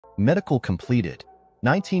Medical completed.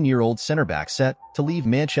 19-year-old centre-back set to leave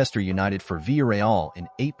Manchester United for Villarreal in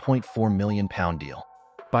 £8.4 million deal.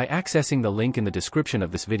 By accessing the link in the description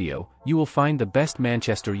of this video, you will find the best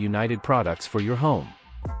Manchester United products for your home.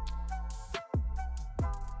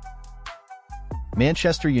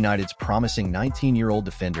 Manchester United's promising 19-year-old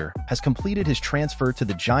defender has completed his transfer to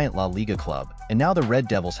the giant La Liga club, and now the Red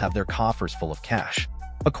Devils have their coffers full of cash.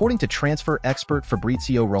 According to transfer expert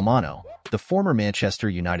Fabrizio Romano, the former Manchester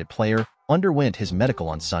United player underwent his medical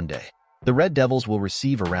on Sunday. The Red Devils will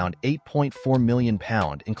receive around £8.4 million,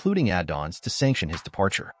 including add-ons, to sanction his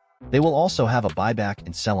departure. They will also have a buyback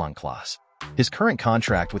and sell-on clause. His current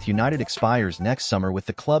contract with United expires next summer, with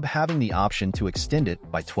the club having the option to extend it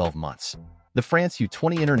by 12 months. The France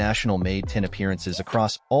U20 international made 10 appearances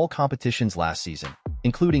across all competitions last season,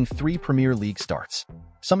 including 3 Premier League starts.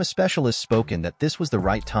 Some specialists spoken that this was the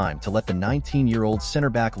right time to let the 19-year-old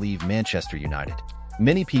centre-back leave Manchester United.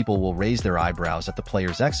 Many people will raise their eyebrows at the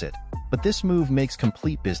player's exit, but this move makes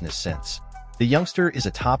complete business sense. The youngster is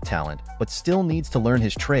a top talent, but still needs to learn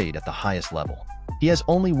his trade at the highest level. He has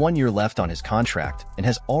only 1 year left on his contract and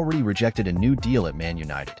has already rejected a new deal at Man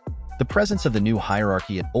United. The presence of the new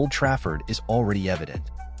hierarchy at Old Trafford is already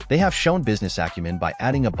evident. They have shown business acumen by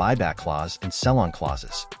adding a buyback clause and sell-on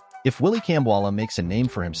clauses. If Willy Kambwala makes a name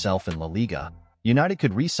for himself in La Liga, United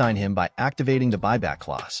could re-sign him by activating the buyback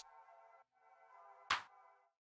clause.